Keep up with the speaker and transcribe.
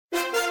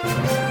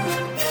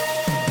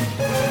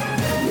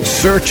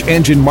Search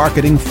engine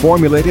marketing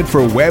formulated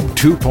for Web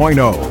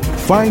 2.0.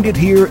 Find it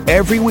here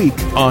every week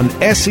on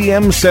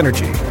SEM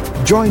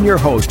Synergy. Join your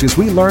host as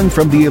we learn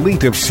from the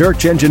elite of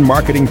search engine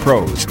marketing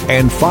pros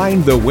and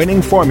find the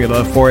winning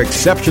formula for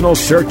exceptional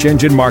search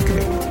engine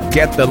marketing.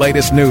 Get the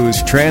latest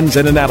news, trends,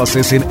 and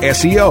analysis in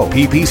SEO,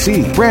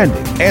 PPC,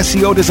 branding,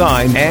 SEO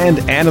design, and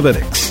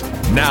analytics.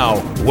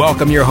 Now,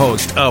 welcome your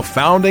host, a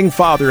founding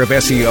father of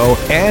SEO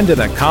and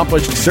an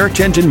accomplished search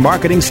engine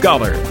marketing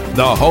scholar,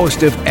 the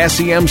host of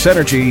SEM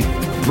Synergy,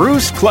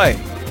 Bruce Clay.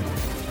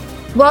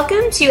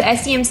 Welcome to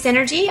SEM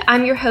Synergy.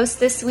 I'm your host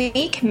this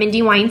week,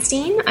 Mindy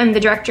Weinstein. I'm the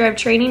Director of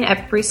Training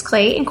at Bruce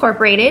Clay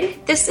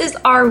Incorporated. This is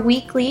our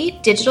weekly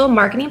digital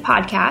marketing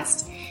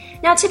podcast.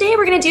 Now today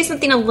we're going to do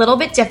something a little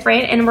bit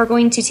different, and we're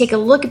going to take a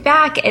look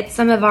back at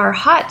some of our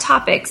hot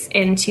topics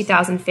in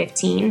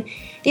 2015.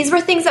 These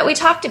were things that we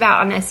talked about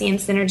on SEM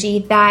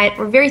Synergy that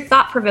were very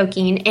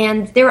thought-provoking,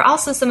 and they were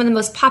also some of the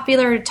most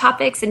popular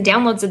topics and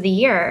downloads of the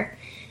year.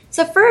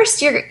 So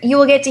first, you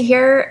will get to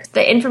hear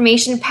the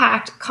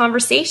information-packed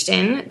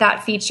conversation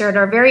that featured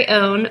our very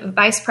own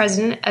Vice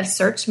President of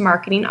Search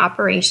Marketing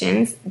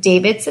Operations,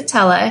 David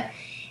Satella,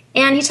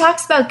 and he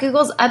talks about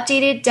Google's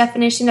updated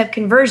definition of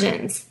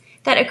conversions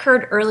that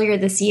occurred earlier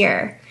this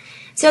year.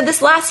 So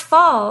this last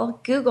fall,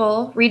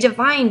 Google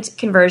redefined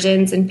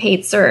conversions in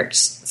paid search.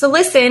 So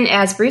listen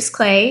as Bruce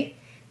Clay,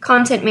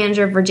 Content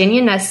Manager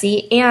Virginia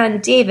Nussey,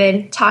 and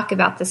David talk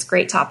about this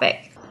great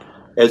topic.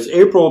 As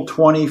April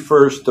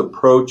 21st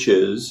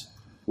approaches,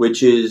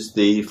 which is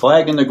the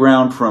flag in the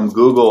ground from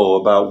Google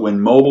about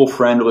when mobile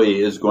friendly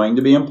is going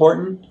to be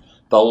important,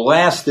 the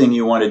last thing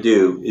you want to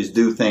do is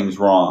do things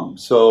wrong.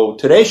 So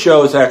today's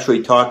show is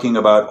actually talking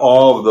about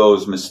all of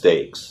those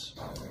mistakes.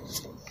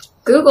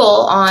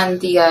 Google on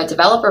the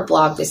developer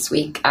blog this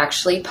week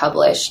actually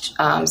published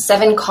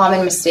 7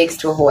 common mistakes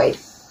to avoid.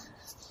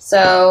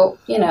 So,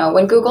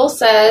 when Google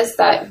says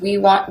that we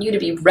want you to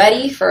be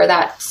ready for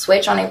that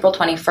switch on April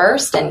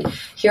 21st, and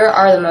here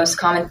are the most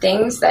common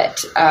things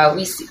that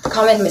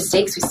common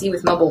mistakes we see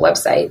with mobile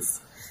websites,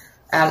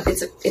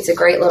 it's a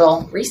great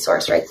little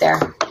resource right there.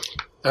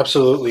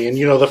 Absolutely. And,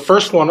 the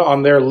first one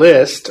on their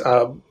list,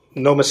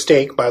 no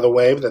mistake, by the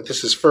way, that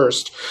this is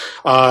first,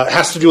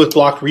 has to do with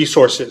blocked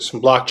resources,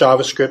 blocked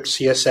JavaScript,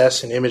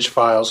 CSS, and image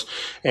files.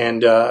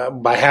 And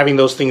by having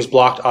those things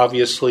blocked,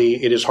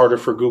 obviously, it is harder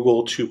for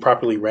Google to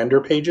properly render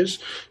pages,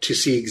 to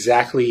see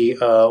exactly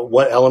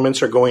what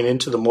elements are going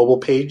into the mobile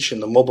page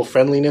and the mobile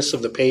friendliness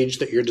of the page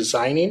that you're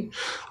designing.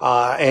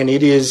 And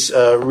it is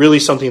really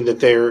something that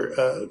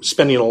they're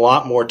spending a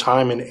lot more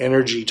time and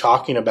energy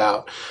talking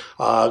about.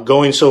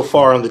 Going so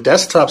far on the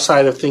desktop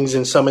side of things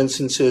in some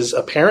instances,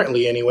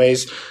 apparently anyways,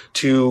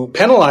 to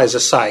penalize a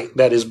site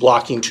that is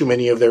blocking too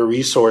many of their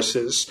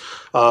resources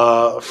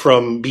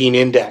from being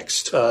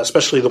indexed,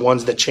 especially the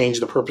ones that change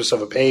the purpose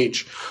of a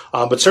page.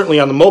 But certainly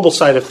on the mobile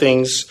side of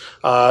things,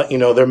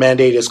 their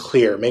mandate is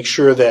clear. Make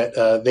sure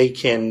that they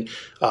can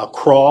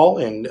crawl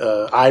and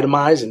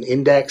itemize and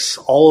index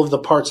all of the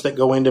parts that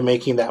go into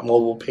making that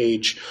mobile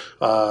page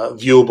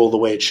viewable the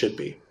way it should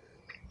be.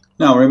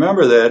 Now,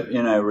 remember that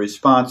in a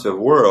responsive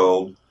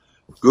world,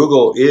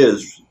 Google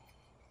is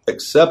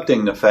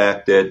accepting the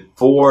fact that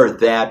for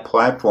that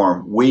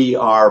platform, we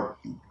are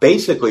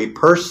basically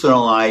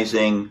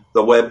personalizing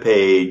the web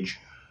page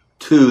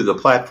to the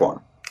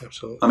platform.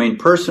 Absolutely. I mean,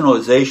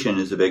 personalization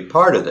is a big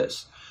part of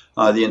this.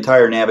 The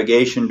entire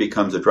navigation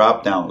becomes a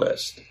drop-down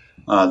list.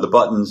 The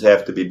buttons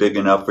have to be big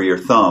enough for your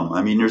thumb.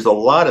 I mean, there's a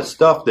lot of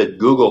stuff that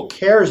Google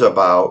cares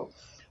about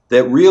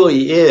that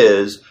really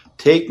is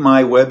take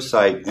my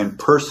website and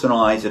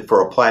personalize it for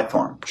a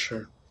platform.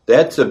 Sure.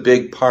 That's a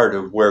big part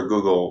of where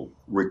Google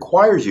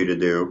requires you to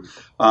do.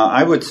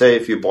 I would say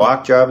if you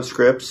block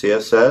JavaScript,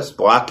 CSS,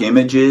 block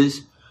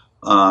images,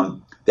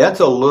 that's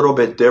a little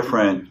bit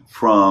different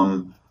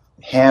from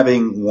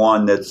having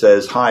one that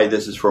says, hi,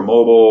 this is for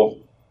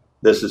mobile,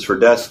 this is for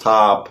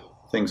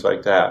desktop, things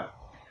like that.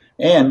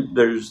 And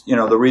there's,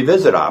 the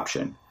revisit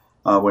option.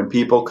 When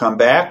people come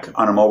back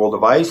on a mobile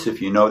device,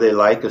 if you know they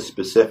like a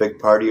specific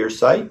part of your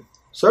site,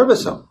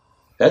 service them.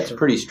 That's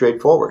pretty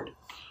straightforward.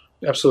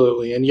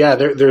 Absolutely. And yeah,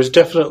 there's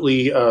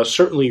definitely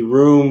certainly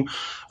room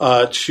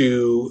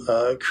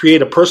to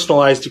create a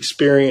personalized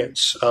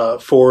experience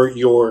for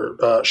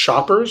your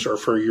shoppers or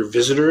for your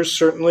visitors,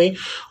 certainly,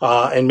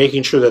 and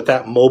making sure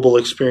that mobile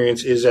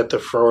experience is at the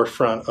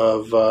forefront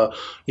of the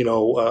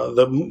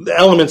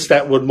elements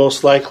that would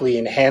most likely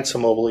enhance a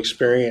mobile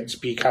experience,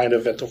 be kind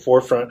of at the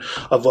forefront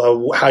of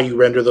how you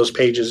render those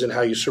pages and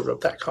how you serve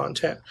up that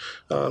content.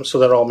 So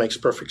that all makes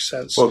perfect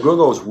sense. Well,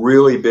 Google's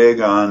really big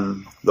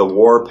on the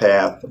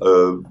warpath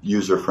of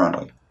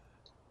user-friendly.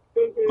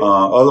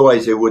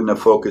 Otherwise, they wouldn't have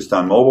focused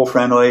on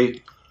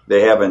mobile-friendly.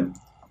 They haven't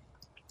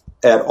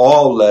at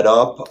all let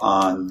up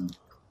on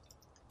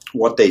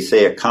what they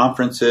say at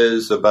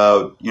conferences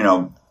about,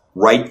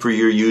 right for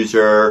your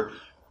user,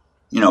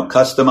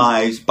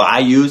 customized by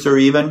user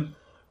even.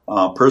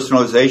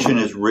 Personalization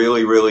is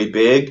really, really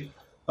big.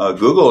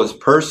 Google is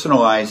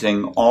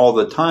personalizing all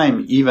the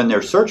time, even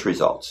their search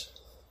results.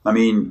 I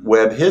mean,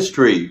 web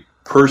history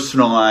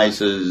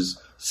personalizes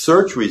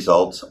search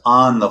results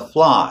on the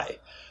fly.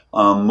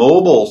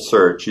 Mobile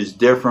search is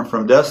different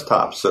from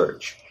desktop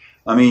search.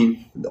 I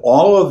mean,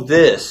 all of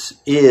this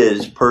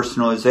is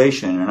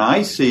personalization, and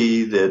I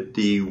see that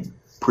the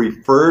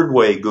preferred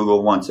way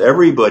Google wants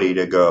everybody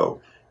to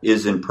go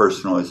is in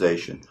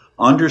personalization.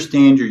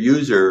 Understand your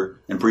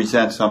user and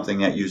present something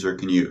that user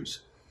can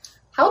use.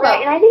 How about?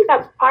 Right, and I think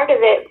that's part of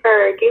it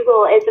for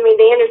Google is,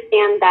 they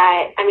understand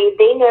that,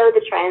 they know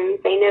the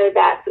trends. They know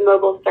that the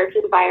mobile search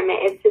environment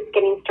is just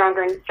getting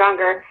stronger and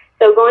stronger.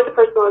 So going to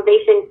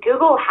personalization,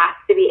 Google has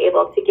to be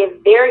able to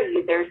give their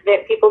users,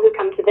 the people who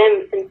come to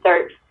them in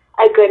search,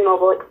 a good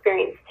mobile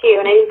experience too.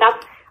 And I think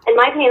that's, in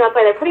my opinion, that's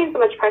why they're putting so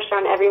much pressure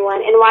on everyone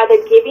and why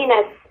they're giving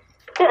us,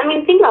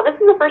 think about it,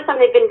 this is the first time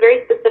they've been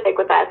very specific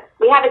with us.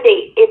 We have a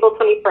date, April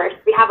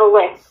 21st. We have a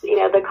list,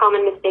 the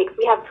common mistakes.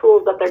 We have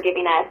tools that they're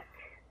giving us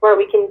where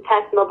we can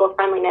test mobile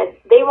friendliness.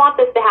 They want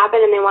this to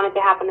happen, and they want it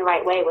to happen the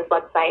right way with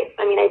websites.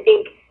 I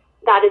think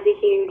that is a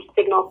huge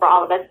signal for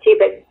all of us too,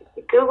 but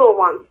Google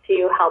wants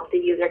to help the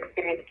user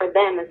experience for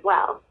them as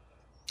well.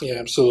 Yeah,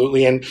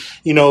 absolutely. And,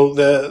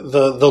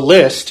 the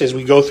list, as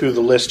we go through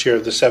the list here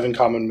of the 7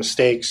 common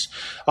mistakes,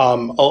 a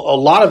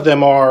lot of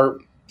them are,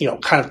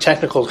 kind of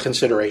technical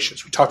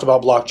considerations. We talked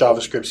about block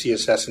JavaScript,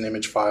 CSS, and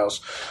image files.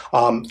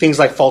 Things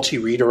like faulty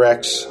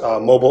redirects,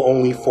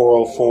 mobile-only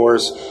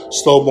 404s,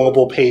 slow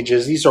mobile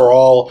pages. These are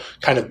all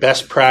kind of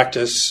best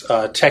practice,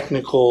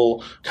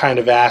 technical kind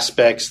of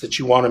aspects that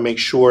you want to make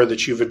sure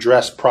that you've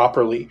addressed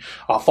properly.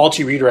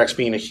 Faulty redirects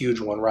being a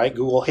huge one, right?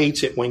 Google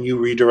hates it when you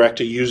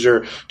redirect a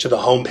user to the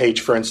home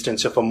page, for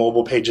instance, if a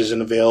mobile page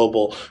isn't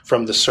available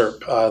from the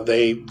SERP.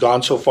 They've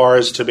gone so far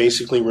as to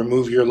basically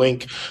remove your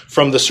link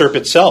from the SERP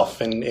itself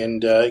and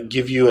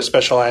give you a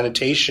special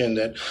annotation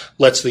that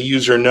lets the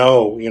user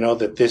know,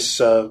 that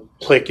this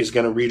click is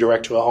going to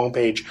redirect to a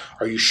homepage.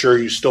 Are you sure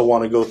you still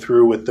want to go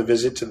through with the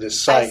visit to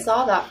this site? I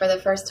saw that for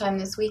the first time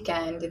this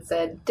weekend. It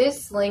said,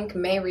 this link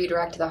may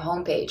redirect to the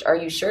homepage. Are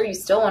you sure you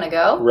still want to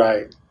go?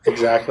 Right.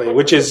 Exactly,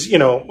 which is,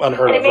 unheard of,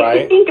 right? And it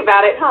makes you think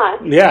about it, huh?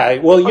 Yeah,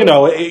 well,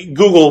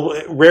 Google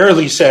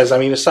rarely says,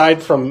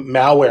 aside from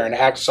malware and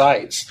hacked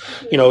sites,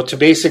 to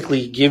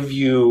basically give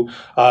you,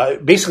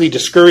 basically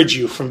discourage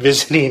you from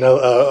visiting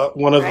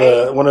one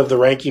of the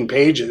ranking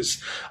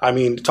pages.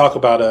 Talk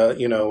about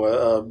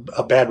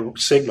a bad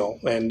signal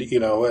and,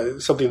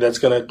 something that's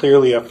going to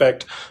clearly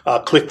affect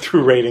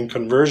click-through rate and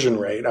conversion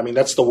rate.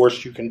 That's the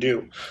worst you can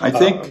do.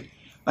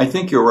 I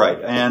think you're right,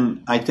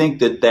 and I think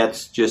that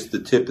that's just the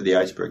tip of the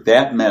iceberg.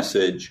 That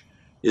message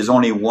is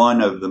only one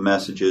of the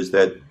messages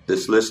that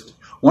this list.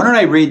 Why don't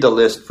I read the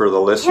list for the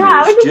listeners,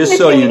 just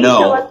so you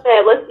know? Let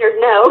the listeners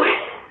know.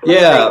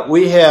 Yeah,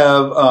 we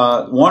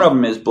have one of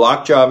them is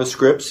block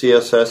JavaScript,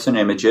 CSS, and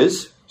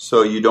images,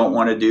 so you don't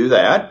want to do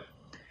that.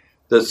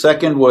 The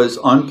second was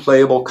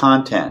unplayable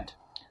content.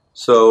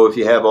 So if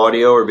you have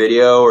audio or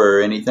video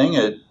or anything,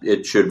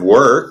 it should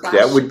work. Flash,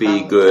 that would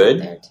be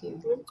good. There too.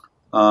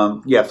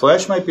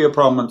 Flash might be a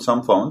problem on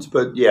some phones,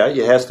 but yeah,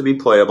 it has to be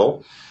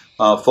playable.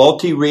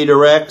 Faulty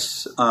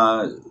redirects,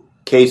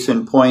 case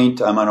in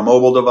point, I'm on a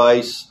mobile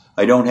device.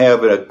 I don't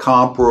have a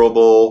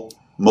comparable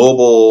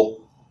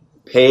mobile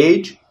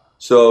page.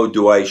 So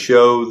do I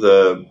show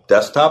the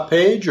desktop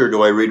page or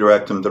do I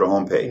redirect them to the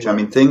home page?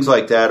 Things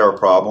like that are a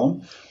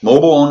problem.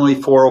 Mobile-only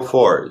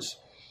 404s,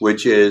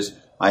 which is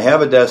I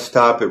have a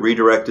desktop, it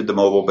redirected to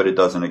mobile, but it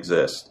doesn't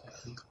exist.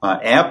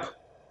 App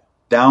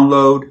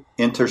download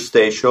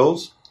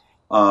interstitials.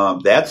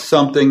 That's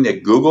something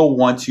that Google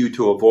wants you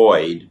to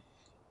avoid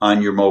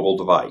on your mobile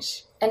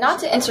device. And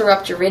not to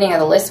interrupt your reading of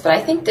the list, but I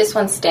think this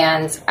one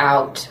stands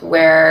out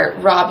where,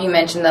 Rob, you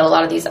mentioned that a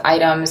lot of these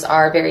items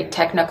are very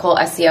technical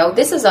SEO.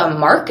 This is a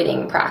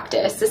marketing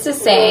practice. This is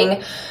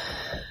saying,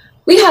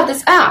 we have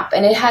this app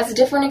and it has a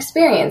different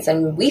experience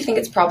and we think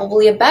it's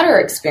probably a better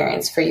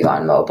experience for you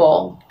on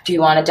mobile. Do you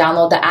want to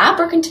download the app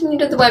or continue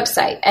to the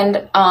website?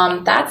 And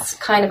that's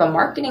kind of a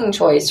marketing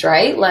choice,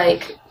 right?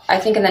 Like, I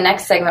think in the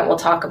next segment we'll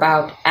talk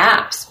about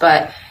apps,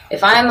 but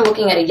if I'm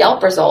looking at a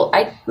Yelp result,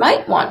 I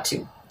might want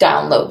to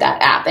download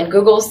that app. And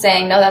Google's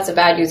saying, no, that's a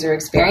bad user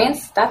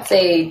experience. That's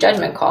a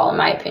judgment call, in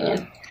my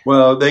opinion.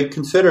 Well, they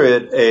consider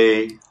it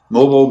a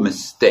mobile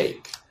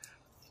mistake.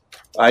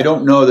 I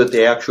don't know that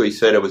they actually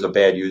said it was a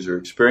bad user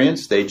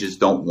experience. They just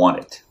don't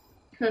want it.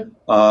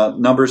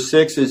 Number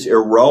 6 is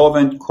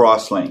irrelevant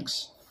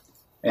crosslinks.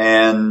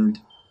 And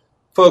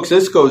folks,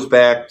 this goes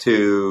back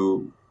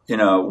to,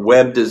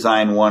 Web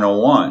Design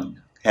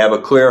 101. Have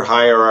a clear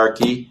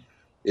hierarchy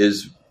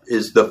is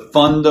the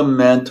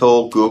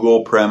fundamental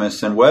Google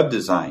premise in web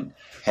design.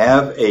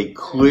 Have a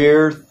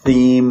clear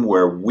theme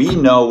where we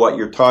know what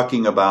you're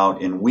talking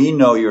about and we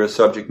know you're a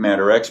subject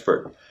matter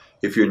expert.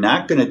 If you're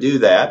not going to do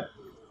that,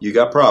 you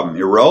got a problem.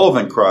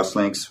 Irrelevant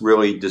crosslinks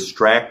really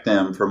distract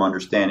them from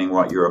understanding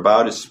what you're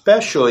about,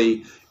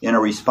 especially in a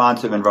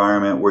responsive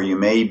environment where you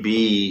may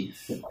be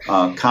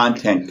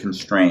content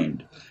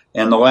constrained.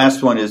 And the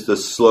last one is the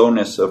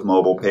slowness of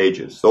mobile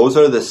pages. Those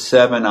are the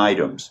 7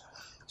 items.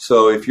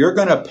 So if you're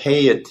going to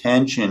pay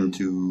attention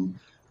to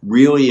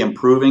really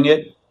improving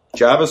it.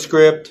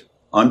 JavaScript,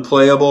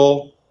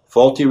 unplayable,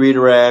 faulty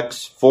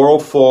redirects,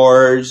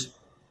 404s,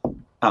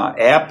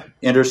 app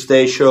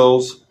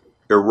interstitials,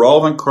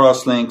 irrelevant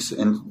crosslinks,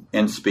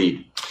 and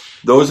speed.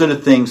 Those are the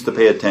things to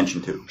pay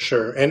attention to.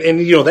 Sure. And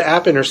the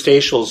app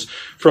interstitials,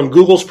 from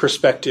Google's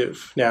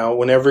perspective, now,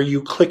 whenever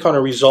you click on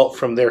a result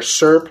from their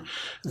SERP,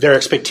 their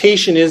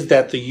expectation is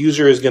that the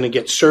user is going to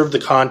get served the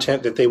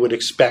content that they would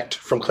expect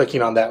from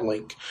clicking on that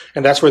link.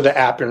 And that's where the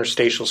app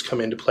interstitials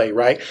come into play,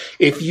 right?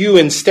 If you,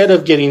 instead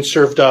of getting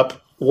served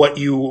up what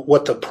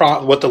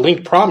the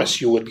link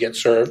promised you would get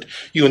served,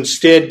 you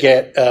instead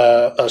get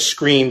a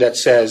screen that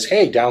says,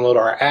 hey, download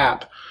our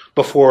app,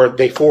 before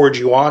they forward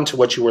you on to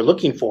what you were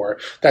looking for,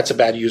 that's a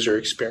bad user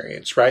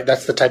experience, right?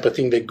 That's the type of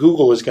thing that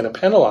Google is going to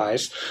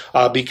penalize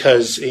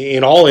because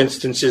in all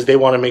instances, they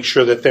want to make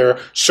sure that their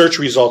search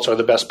results are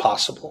the best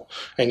possible.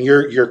 And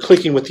you're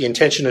clicking with the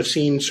intention of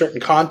seeing certain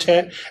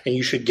content, and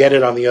you should get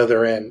it on the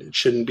other end. It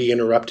shouldn't be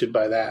interrupted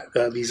by that,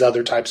 these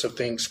other types of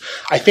things.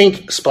 I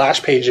think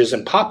splash pages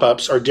and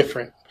pop-ups are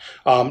different.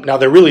 Now,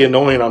 they're really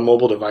annoying on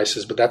mobile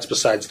devices, but that's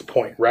besides the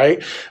point,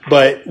 right?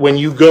 But when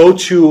you go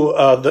to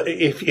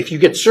if you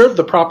get served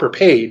the proper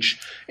page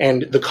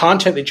and the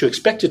content that you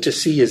expected to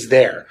see is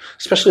there,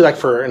 especially like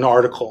for an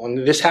article, and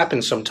this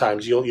happens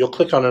sometimes. You'll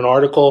click on an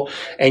article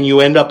and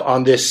you end up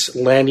on this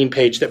landing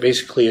page that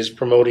basically is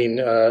promoting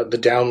the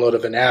download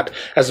of an app,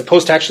 as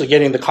opposed to actually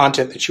getting the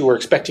content that you were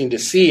expecting to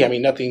see. I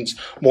mean, nothing's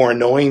more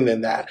annoying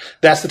than that.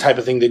 That's the type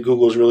of thing that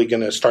Google is really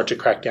going to start to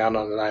crack down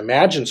on, and I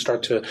imagine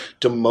start to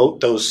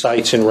demote those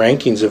sites in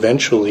rankings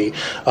eventually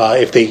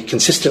if they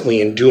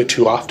consistently and do it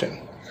too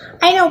often.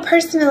 I know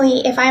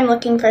personally, if I'm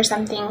looking for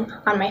something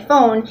on my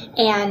phone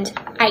and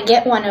I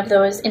get one of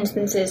those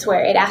instances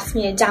where it asks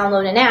me to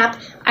download an app,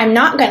 I'm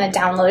not going to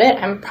download it.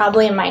 I'm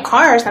probably in my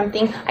car or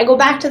something. I go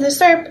back to the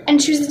SERP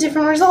and choose a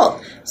different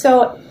result.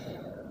 So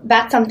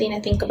that's something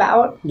to think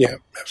about. Yeah,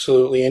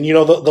 absolutely. And,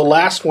 the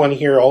last one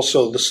here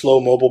also, the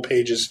slow mobile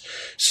pages.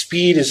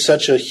 Speed is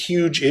such a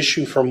huge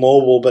issue for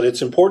mobile, but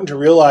it's important to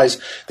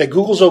realize that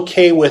Google's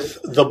okay with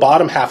the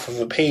bottom half of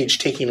a page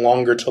taking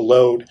longer to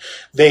load.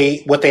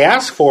 What they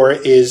ask for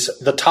is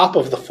the top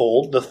of the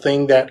fold, the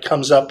thing that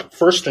comes up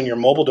first on your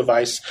mobile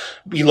device,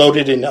 be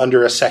loaded in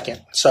under a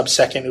second.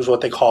 Sub-second is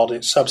what they called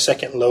it,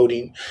 sub-second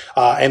loading.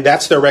 And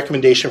that's their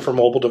recommendation for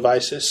mobile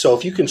devices. So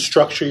if you can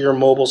structure your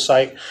mobile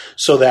site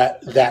so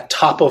that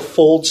top of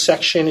fold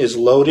section is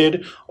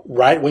loaded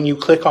right when you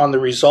click on the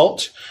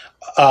result,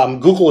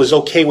 Google is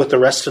okay with the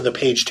rest of the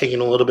page taking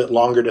a little bit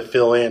longer to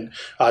fill in.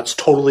 It's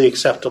totally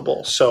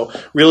acceptable. So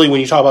really, when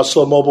you talk about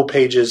slow mobile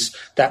pages,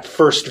 that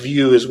first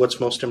view is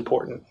what's most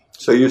important.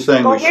 So you're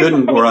saying we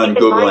shouldn't run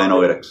Google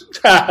Analytics?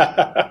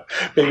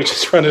 Maybe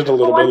just run it a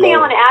little bit One thing I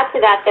lower. want to add to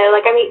that, though,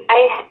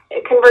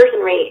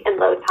 conversion rate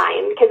and load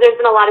time, because there's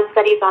been a lot of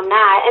studies on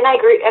that, and I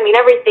agree. I mean,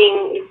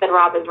 everything you said,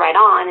 Rob, is right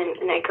on,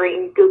 and I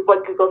agree with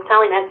what Google's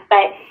telling us.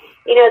 But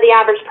the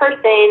average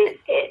person,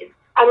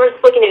 I'm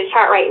just looking at a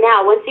chart right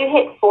now. Once you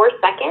hit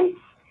 4 seconds,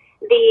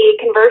 the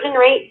conversion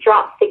rate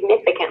drops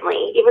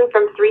significantly, even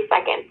from 3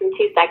 seconds and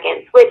 2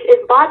 seconds, which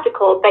is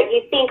logical. But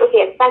you think,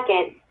 okay, a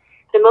second,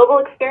 the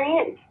mobile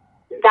experience,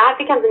 that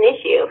becomes an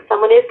issue.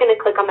 Someone is going to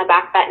click on the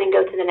back button and go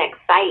to the next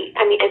site.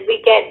 I mean, as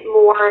we get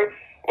more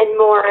and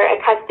more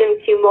accustomed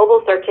to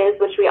mobile searches,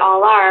 which we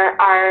all are,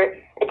 our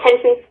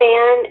attention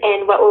span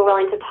and what we're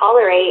willing to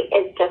tolerate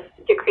is just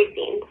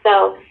decreasing.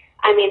 So,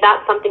 I mean,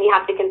 that's something you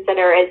have to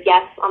consider is,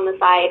 yes, on the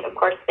side, of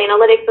course, the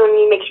analytics, when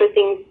you make sure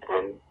things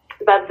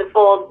above the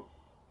fold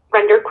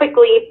render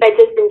quickly, but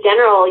just in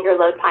general, your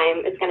load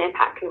time is going to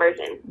impact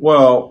conversion.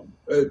 Well,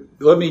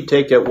 let me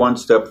take it one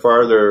step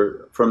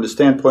farther from the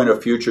standpoint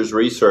of futures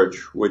research,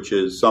 which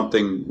is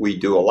something we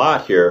do a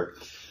lot here.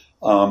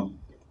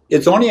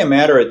 It's only a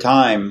matter of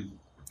time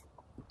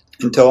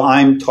until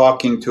I'm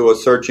talking to a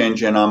search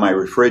engine on my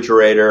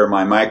refrigerator,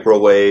 my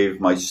microwave,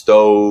 my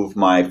stove,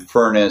 my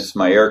furnace,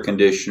 my air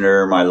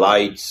conditioner, my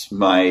lights,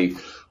 my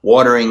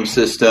watering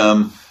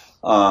system.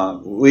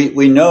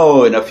 We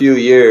know in a few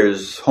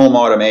years home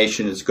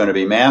automation is going to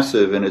be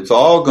massive, and it's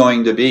all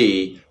going to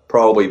be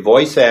probably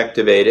voice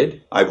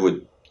activated, I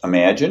would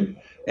imagine,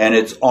 and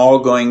it's all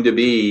going to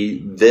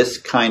be this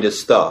kind of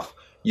stuff.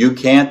 You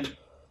can't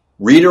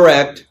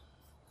redirect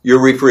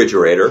your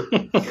refrigerator.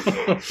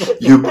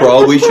 You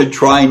probably should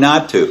try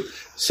not to.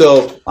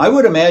 So I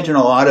would imagine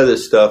a lot of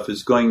this stuff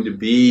is going to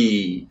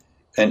be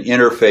an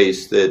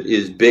interface that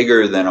is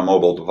bigger than a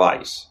mobile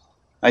device.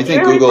 I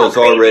think really Google is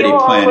already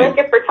planning.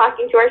 If we're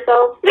talking to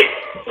ourselves.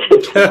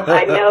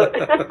 Side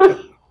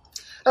note.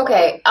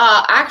 Okay,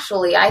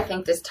 actually, I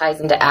think this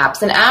ties into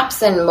apps. And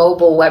apps and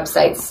mobile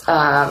websites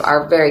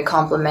are very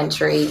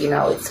complementary.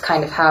 It's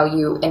kind of how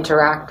you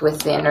interact with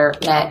the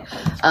internet.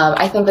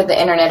 I think that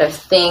the Internet of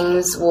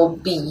Things will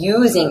be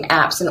using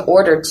apps in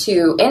order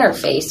to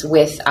interface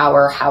with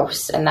our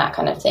house and that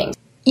kind of thing.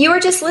 You were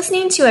just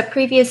listening to a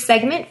previous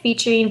segment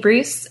featuring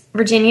Bruce,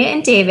 Virginia,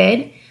 and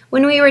David.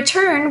 When we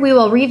return, we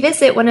will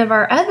revisit one of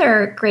our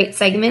other great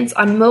segments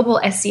on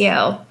mobile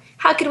SEO.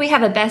 How could we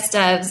have a best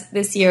ofs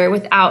this year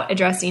without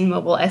addressing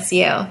mobile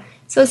SEO?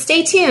 So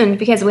stay tuned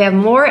because we have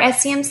more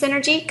SEM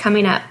Synergy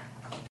coming up.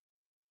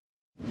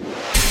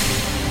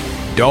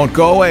 Don't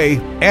go away.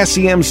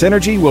 SEM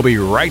Synergy will be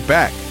right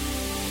back.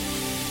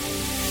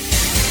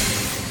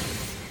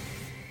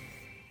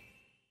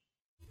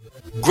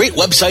 Great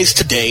websites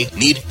today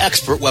need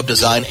expert web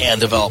design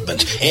and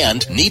development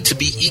and need to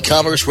be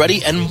e-commerce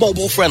ready and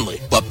mobile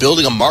friendly. But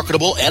building a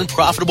marketable and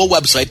profitable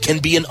website can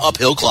be an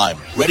uphill climb.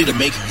 Ready to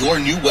make your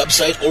new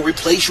website or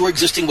replace your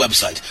existing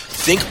website?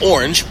 Think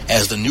Orange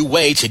as the new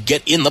way to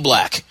get in the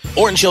black.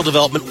 Orange Hill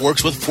Development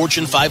works with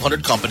Fortune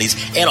 500 companies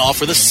and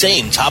offer the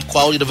same top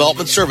quality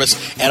development service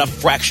at a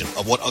fraction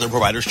of what other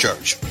providers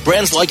charge.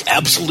 Brands like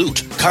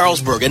Absolute,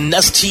 Carlsberg, and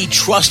Nestea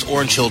trust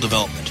Orange Hill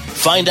Development.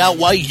 Find out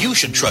why you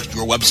should trust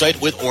your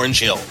website with Orange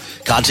Hill.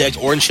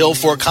 Contact Orange Hill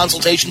for a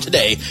consultation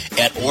today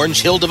at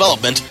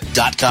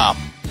orangehilldevelopment.com.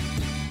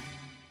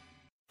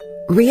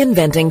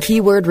 Reinventing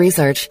keyword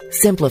research,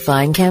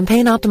 simplifying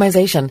campaign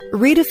optimization,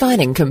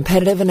 redefining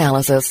competitive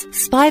analysis.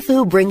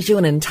 SpyFu brings you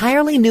an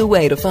entirely new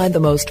way to find the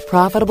most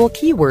profitable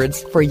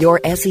keywords for your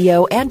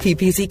SEO and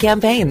PPC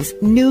campaigns.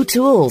 New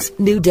tools,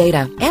 new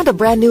data, and a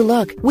brand new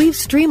look. We've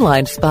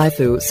streamlined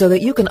SpyFu so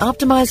that you can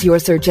optimize your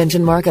search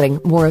engine marketing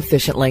more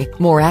efficiently,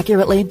 more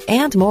accurately,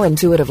 and more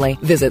intuitively.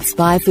 Visit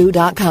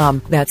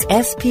spyfu.com. That's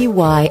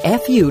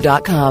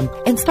SPYFU.com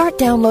and start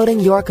downloading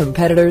your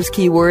competitors'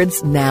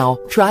 keywords now.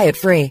 Try it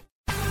free.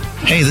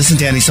 Hey, this is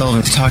Danny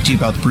Sullivan to talk to you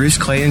about Bruce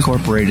Clay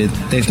Incorporated.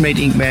 They've made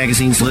Inc.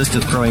 Magazine's list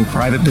of growing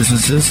private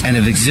businesses and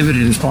have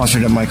exhibited and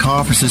sponsored at my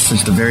conferences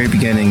since the very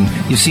beginning.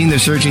 You've seen their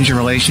search engine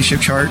relationship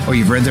chart, or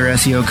you've read their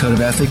SEO code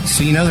of ethics,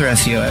 so you know they're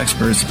SEO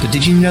experts. But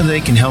did you know they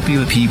can help you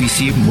with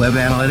PPC, web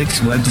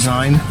analytics, web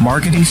design,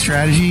 marketing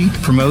strategy,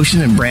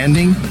 promotion, and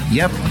branding?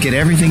 Yep, get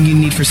everything you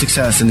need for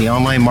success in the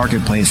online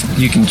marketplace.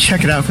 You can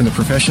check it out from the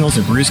professionals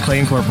at Bruce Clay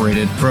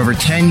Incorporated. For over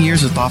 10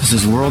 years with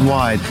offices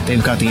worldwide,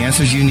 they've got the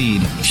answers you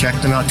need. Check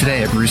them out today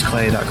at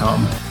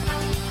bruceclay.com.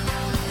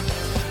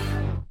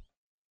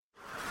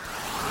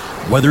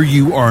 Whether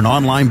you are an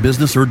online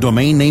business or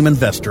domain name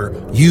investor,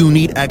 you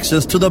need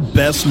access to the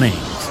best names.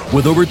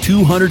 With over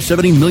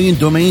 270 million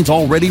domains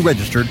already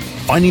registered,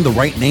 finding the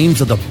right names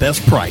at the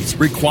best price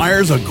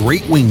requires a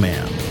great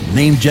wingman.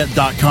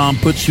 Namejet.com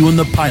puts you in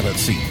the pilot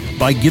seat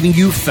by giving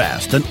you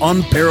fast and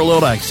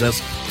unparalleled access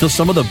to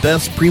some of the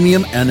best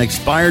premium and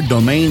expired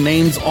domain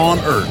names on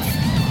earth.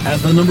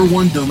 As the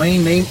 #1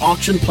 domain name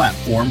auction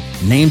platform,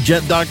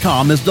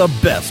 Namejet.com is the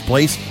best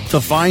place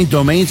to find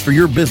domains for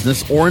your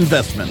business or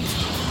investment.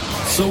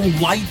 So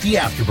light the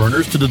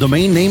afterburners to the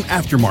domain name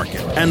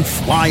aftermarket and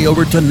fly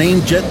over to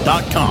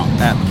Namejet.com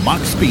at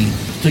Mach speed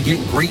to get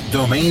great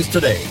domains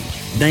today.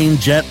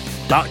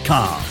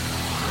 Namejet.com.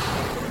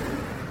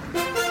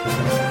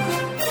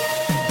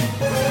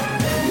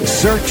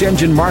 Search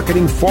engine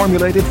marketing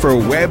formulated for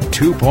Web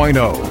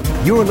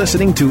 2.0. You're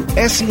listening to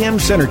SEM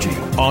Synergy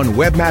on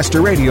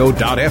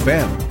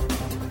webmasterradio.fm.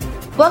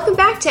 Welcome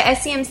back to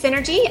SEM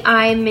Synergy.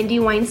 I'm Mindy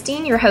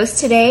Weinstein, your host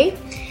today.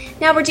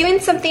 Now we're doing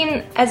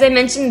something, as I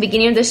mentioned in the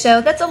beginning of the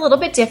show, that's a little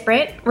bit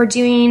different. We're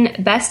doing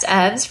best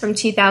ofs from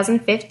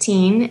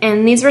 2015,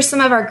 and these were some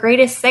of our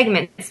greatest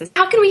segments.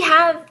 How can we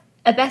have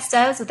a best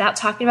ofs without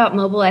talking about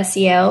mobile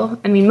SEO?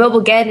 I mean,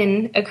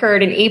 Mobilegeddon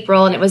occurred in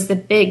April, and it was the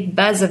big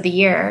buzz of the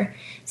year.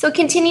 So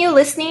continue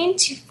listening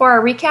for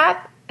our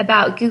recap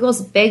about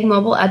Google's big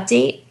mobile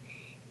update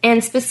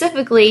and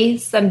specifically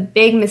some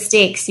big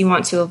mistakes you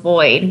want to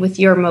avoid with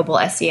your mobile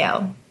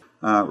SEO.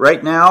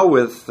 Right now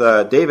with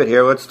David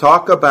here, let's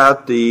talk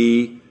about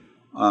the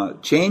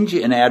change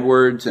in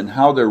AdWords and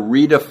how they're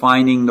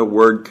redefining the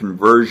word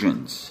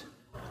conversions.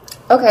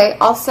 Okay,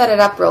 I'll set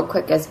it up real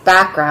quick as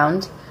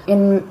background.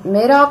 In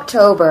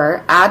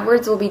mid-October,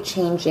 AdWords will be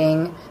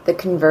changing the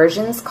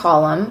conversions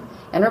column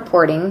and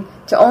reporting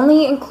to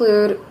only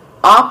include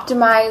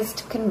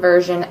optimized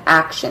conversion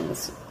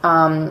actions,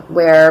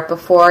 where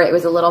before it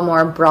was a little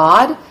more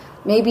broad.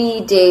 Maybe,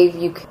 Dave,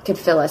 you could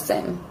fill us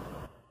in.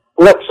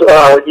 Let's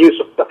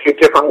use a few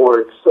different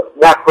words,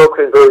 macro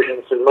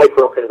conversions and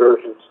micro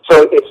conversions.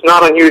 So it's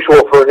not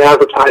unusual for an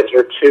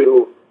advertiser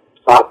to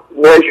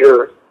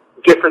measure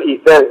different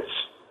events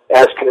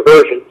as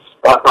conversions.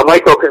 A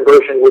micro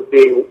conversion would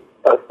be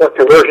a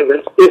conversion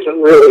that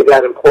isn't really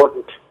that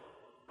important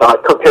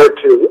compared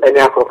to a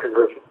macro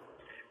conversion.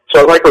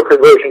 So a micro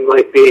conversion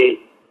might be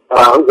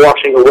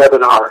watching a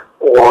webinar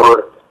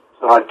or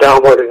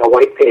downloading a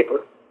white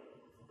paper,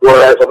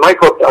 whereas a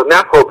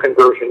macro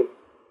conversion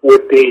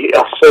would be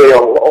a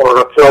sale or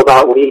a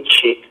filled-out lead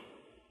sheet.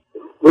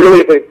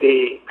 Really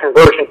the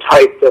conversion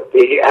type that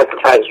the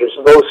advertiser is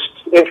most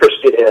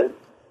interested in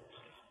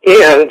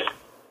and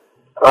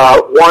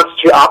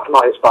wants to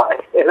optimize by.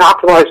 And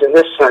optimize in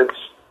this sense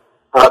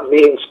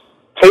means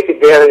take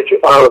advantage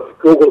of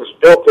Google's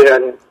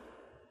built-in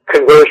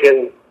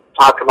conversion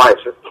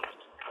optimizer.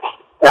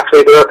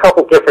 Actually, there are a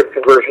couple different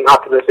conversion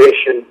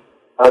optimization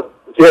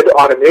vid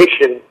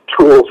automation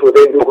tools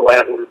within Google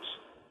AdWords.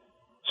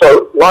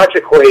 So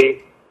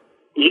logically,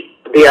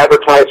 the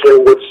advertiser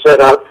would set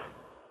up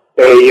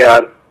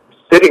a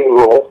bidding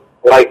rule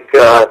like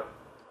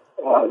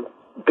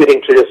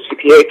bidding to a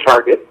CPA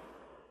target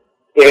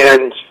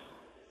and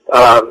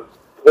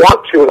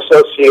want to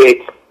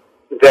associate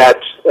that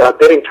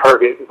bidding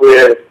target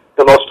with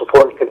the most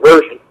important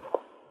conversion.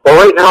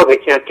 Well, right now they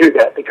can't do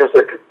that because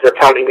they're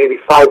counting maybe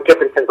 5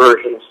 different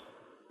conversions,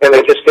 and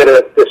they just get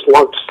this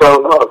lump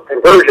sum of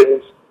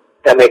conversions,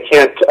 and they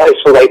can't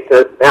isolate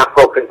the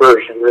macro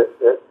conversion,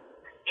 the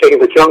king of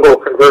the jungle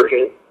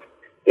conversion,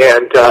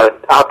 and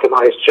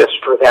optimize just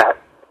for that.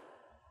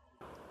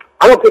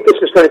 I don't think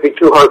this is going to be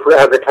too hard for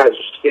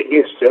advertisers to get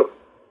used to.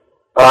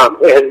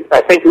 And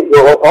I think it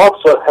will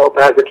also help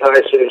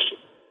advertisers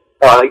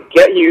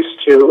get used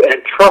to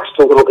and trust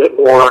a little bit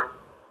more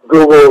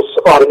Google's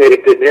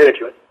automated bid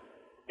management.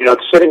 You know,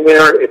 it's sitting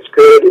there, it's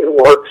good, it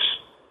works,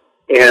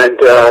 and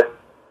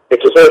it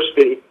deserves to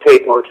be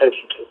paid more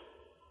attention to.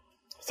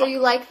 So you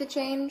like the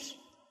change?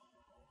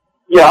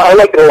 Yeah, I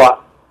like it a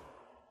lot.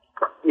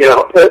 You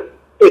know, it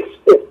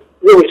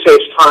really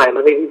saves time.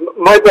 I mean,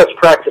 my best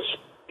practice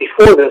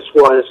before this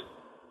was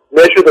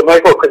measure the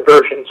micro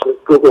conversions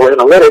with Google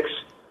Analytics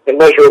and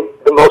measure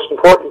the most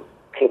important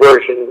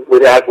conversion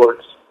with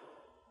AdWords.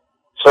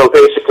 So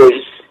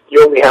basically,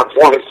 you only have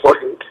one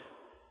important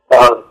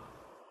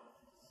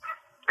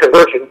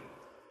conversion,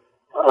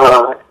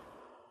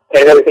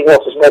 and everything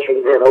else is measured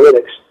in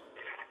Analytics.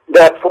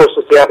 That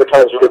forces the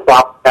advertiser to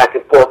bop back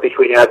and forth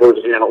between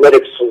AdWords and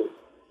Analytics and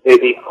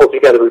maybe pull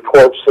together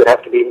reports that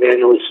have to be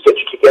manually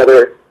stitched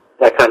together,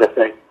 that kind of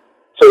thing.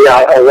 So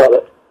yeah, I love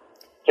it.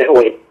 Can't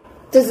wait.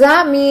 Does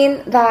that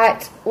mean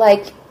that,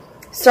 like,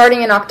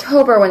 starting in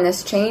October when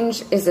this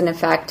change is in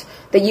effect,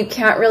 that you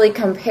can't really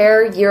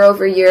compare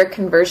year-over-year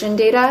conversion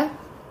data?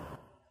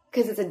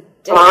 Because it's a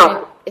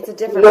different...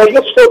 No,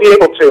 you'll still be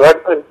able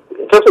to.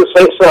 It doesn't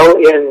say so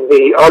in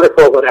the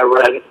article that I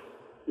read,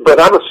 but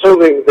I'm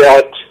assuming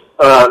that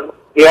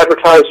the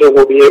advertiser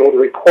will be able to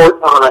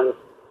report on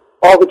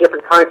all the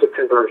different kinds of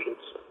conversions.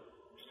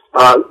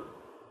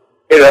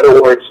 In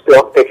other words,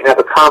 they can have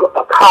a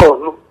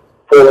column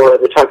for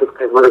the type of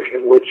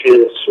conversion, which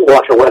is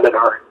watch a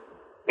webinar.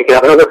 They can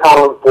have another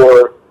column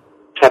for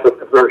type of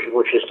conversion,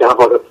 which is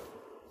download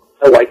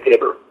a white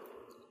paper.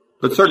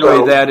 But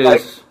certainly that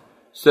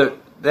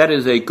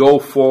is a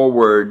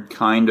go-forward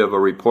kind of a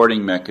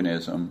reporting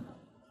mechanism,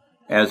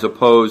 as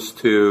opposed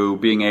to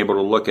being able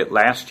to look at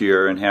last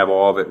year and have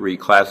all of it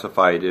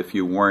reclassified if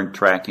you weren't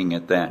tracking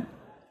it then.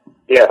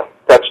 Yeah,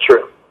 that's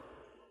true.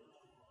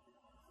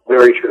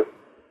 Very true.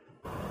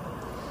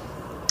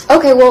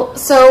 Okay, well,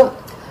 so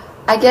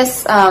I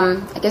guess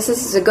this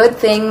is a good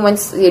thing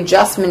once the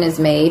adjustment is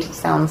made,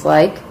 sounds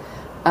like.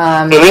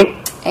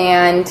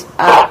 And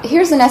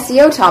here's an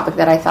SEO topic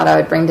that I thought I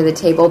would bring to the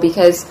table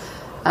because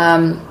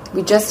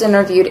we just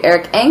interviewed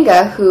Eric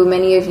Anga, who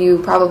many of you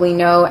probably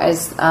know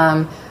as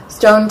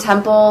Stone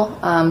Temple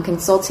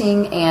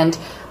Consulting, and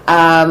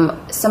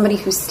somebody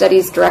who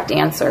studies direct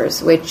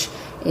answers, which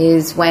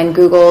is when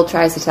Google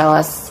tries to tell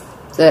us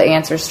the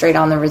answer straight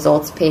on the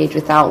results page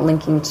without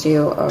linking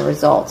to a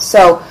result.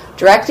 So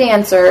direct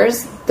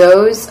answers,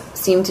 those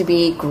seem to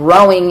be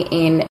growing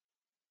in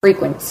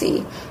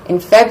frequency.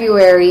 In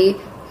February,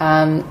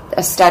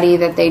 a study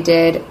that they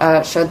did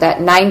showed that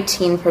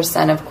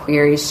 19% of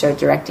queries showed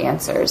direct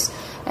answers.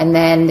 And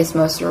then this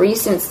most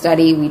recent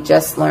study we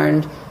just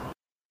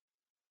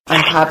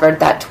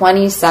uncovered that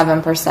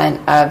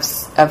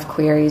 27% of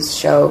queries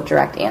show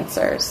direct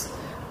answers.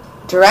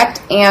 Direct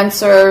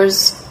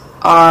answers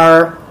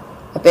are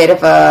a bit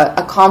of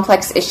a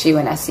complex issue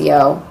in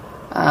SEO,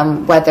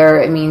 whether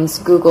it means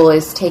Google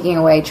is taking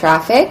away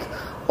traffic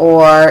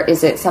or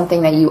is it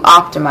something that you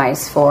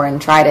optimize for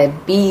and try to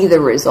be the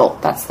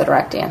result? That's the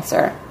direct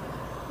answer.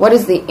 What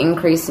does the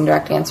increase in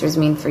direct answers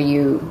mean for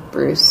you,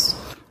 Bruce?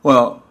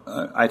 Well,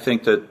 I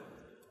think that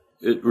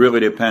it really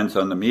depends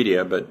on the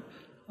media, but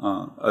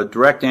a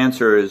direct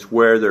answer is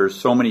where there's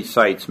so many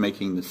sites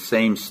making the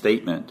same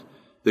statement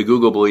that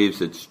Google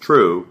believes it's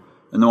true,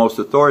 and the most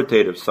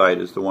authoritative site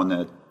is the one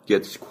that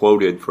gets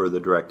quoted for the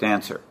direct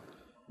answer.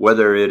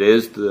 Whether it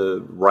is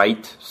the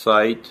right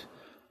site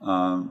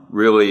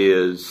really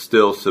is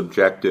still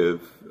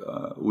subjective.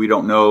 We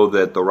don't know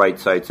that the right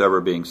site's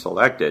ever being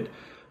selected.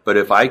 But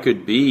if I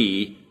could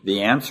be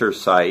the answer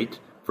site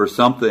for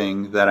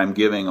something that I'm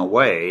giving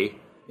away,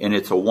 and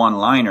it's a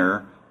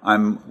one-liner,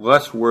 I'm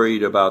less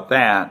worried about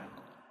that.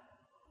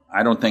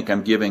 I don't think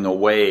I'm giving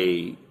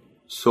away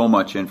so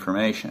much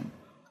information.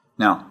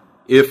 Now,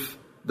 if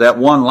that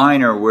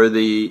one-liner were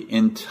the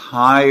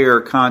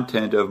entire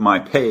content of my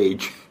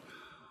page,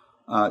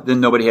 then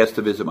nobody has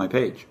to visit my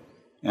page.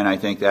 And I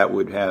think that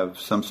would have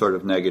some sort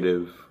of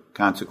negative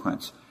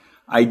consequence.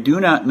 I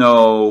do not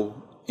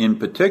know in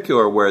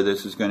particular where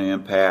this is going to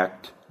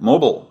impact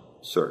mobile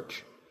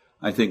search.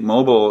 I think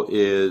mobile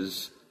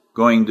is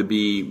going to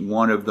be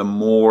one of the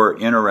more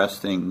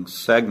interesting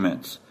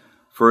segments.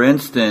 For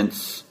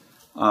instance,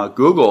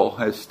 Google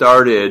has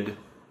started,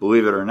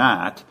 believe it or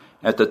not,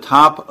 at the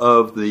top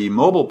of the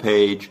mobile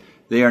page,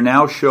 they are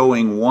now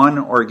showing one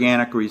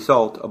organic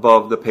result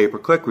above the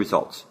pay-per-click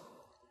results.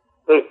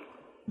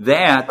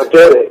 That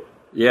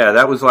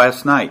was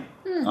last night.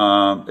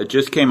 It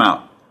just came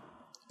out.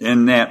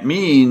 And that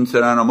means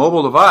that on a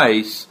mobile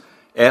device,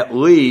 at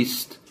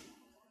least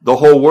the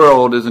whole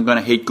world isn't going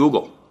to hate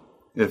Google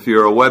if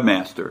you're a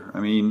webmaster. I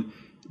mean,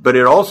 but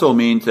it also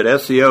means that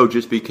SEO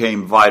just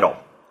became vital.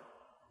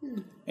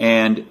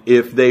 And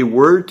if they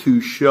were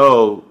to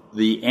show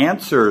the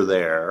answer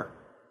there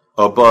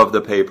above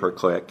the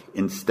pay-per-click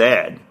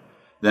instead,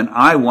 then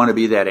I want to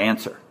be that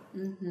answer.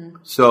 Mm-hmm.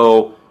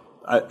 So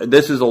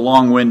this is a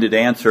long-winded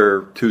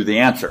answer to the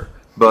answer.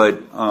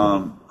 But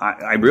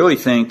I really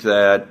think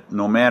that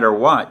no matter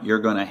what, you're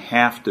going to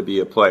have to be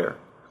a player.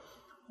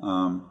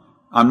 On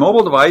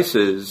mobile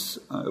devices,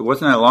 it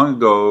wasn't that long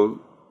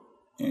ago,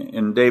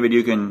 and David,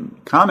 you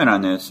can comment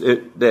on this,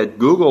 that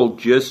Google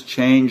just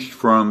changed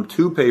from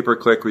 2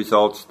 pay-per-click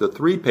results to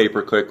 3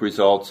 pay-per-click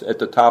results at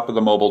the top of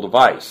the mobile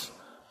device.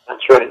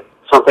 That's right.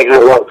 Something I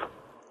love.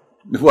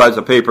 Well, as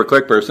a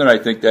pay-per-click person, I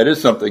think that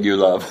is something you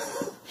love.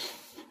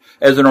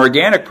 As an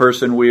organic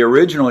person, we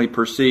originally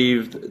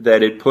perceived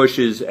that it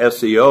pushes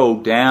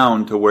SEO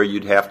down to where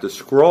you'd have to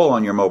scroll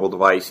on your mobile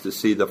device to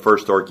see the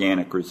first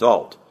organic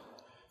result.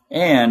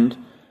 And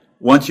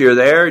once you're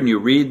there and you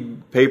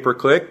read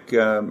pay-per-click,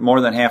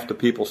 more than half the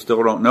people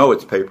still don't know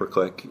it's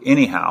pay-per-click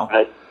anyhow.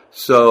 Right.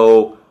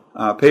 So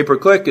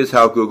pay-per-click is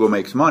how Google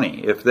makes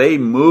money. If they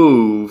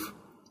move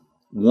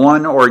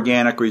one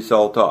organic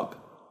result up,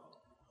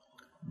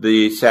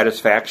 the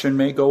satisfaction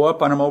may go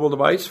up on a mobile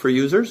device for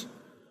users,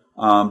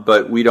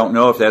 but we don't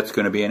know if that's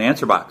going to be an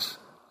answer box.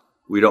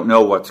 We don't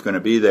know what's going to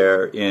be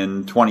there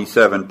in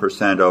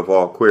 27% of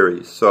all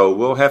queries. So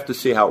we'll have to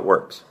see how it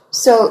works.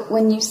 So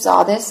when you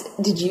saw this,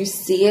 did you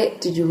see it?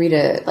 Did you read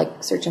a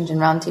Search Engine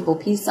Roundtable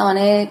piece on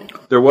it?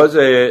 There was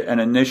an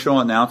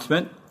initial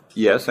announcement.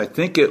 Yes, I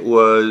think it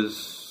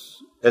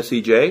was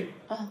SEJ.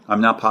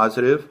 I'm not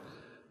positive.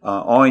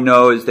 All I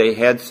know is they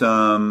had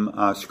some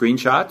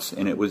screenshots,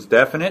 and it was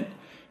definite.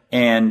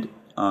 And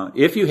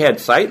if you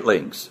had site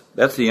links,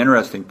 that's the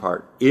interesting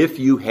part. If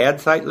you had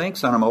site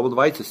links on a mobile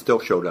device, it still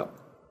showed up.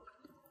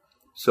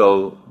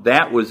 So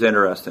that was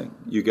interesting.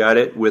 You got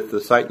it with the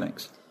site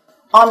links.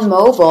 On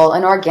mobile,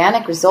 an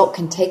organic result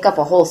can take up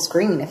a whole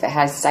screen if it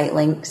has site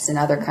links and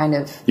other kind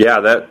of...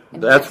 Yeah,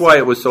 that's why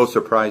it was so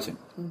surprising.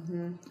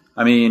 Mm-hmm.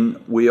 I mean,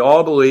 we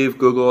all believe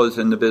Google is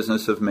in the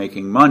business of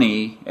making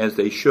money, as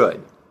they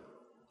should.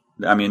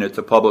 I mean, it's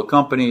a public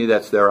company.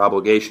 That's their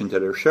obligation to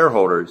their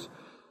shareholders.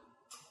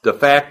 The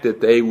fact that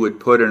they would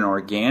put an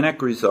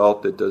organic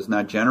result that does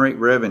not generate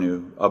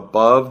revenue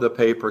above the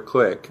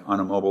pay-per-click on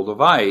a mobile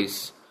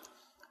device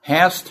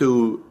has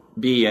to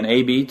be an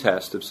A/B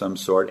test of some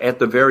sort at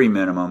the very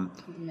minimum,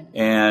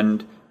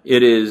 and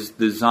it is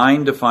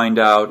designed to find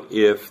out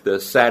if the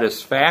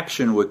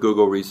satisfaction with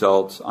Google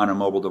results on a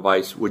mobile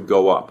device would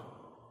go up,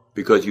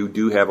 because you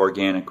do have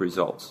organic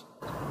results.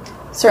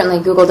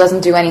 Certainly, Google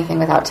doesn't do anything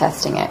without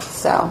testing it,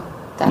 so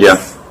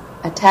that's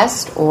a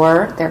test,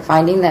 or they're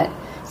finding that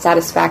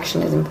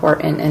satisfaction is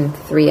important and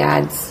 3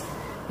 ads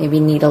maybe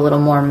need a little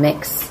more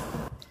mix.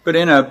 But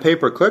in a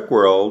pay-per-click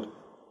world,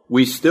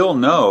 we still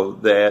know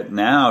that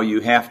now you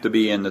have to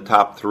be in the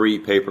top 3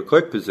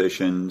 pay-per-click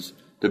positions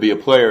to be a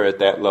player at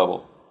that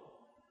level.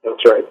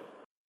 That's right.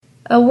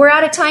 We're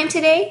out of time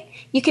today.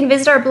 You can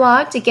visit our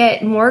blog to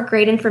get more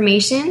great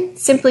information.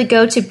 Simply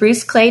go to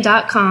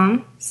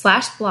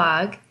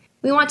bruceclay.com/blog.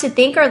 We want to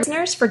thank our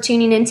listeners for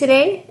tuning in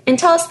today, and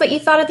tell us what you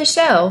thought of the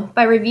show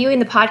by reviewing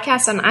the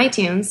podcast on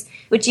iTunes,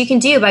 which you can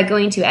do by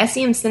going to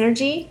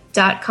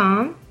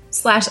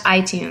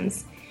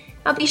semsynergy.com/iTunes.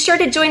 Be sure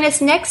to join us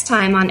next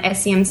time on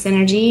SEM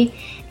Synergy,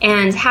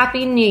 and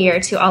Happy New Year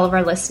to all of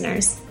our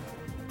listeners.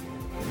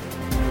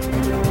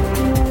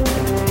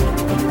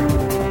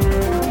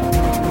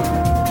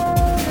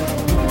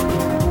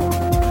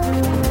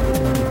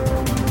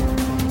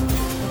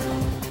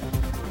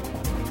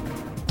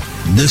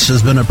 This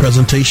has been a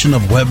presentation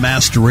of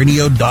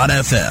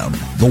WebmasterRadio.fm,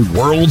 the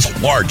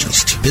world's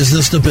largest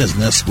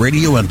business-to-business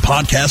radio and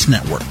podcast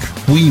network.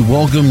 We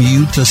welcome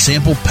you to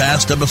sample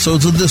past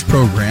episodes of this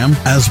program,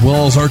 as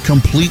well as our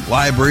complete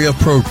library of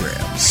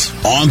programs,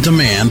 on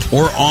demand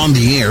or on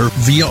the air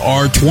via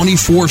our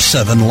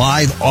 24/7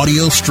 live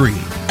audio stream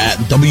at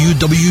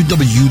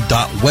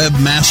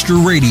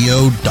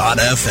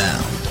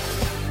www.webmasterradio.fm.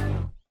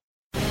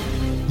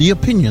 The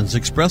opinions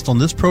expressed on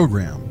this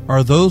program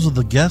are those of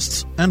the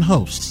guests and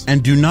hosts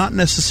and do not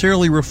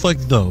necessarily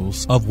reflect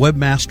those of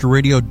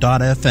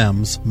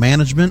WebmasterRadio.fm's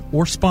management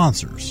or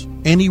sponsors.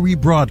 Any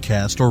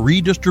rebroadcast or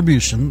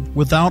redistribution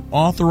without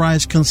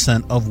authorized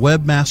consent of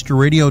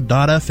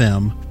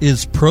WebmasterRadio.fm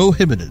is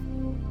prohibited.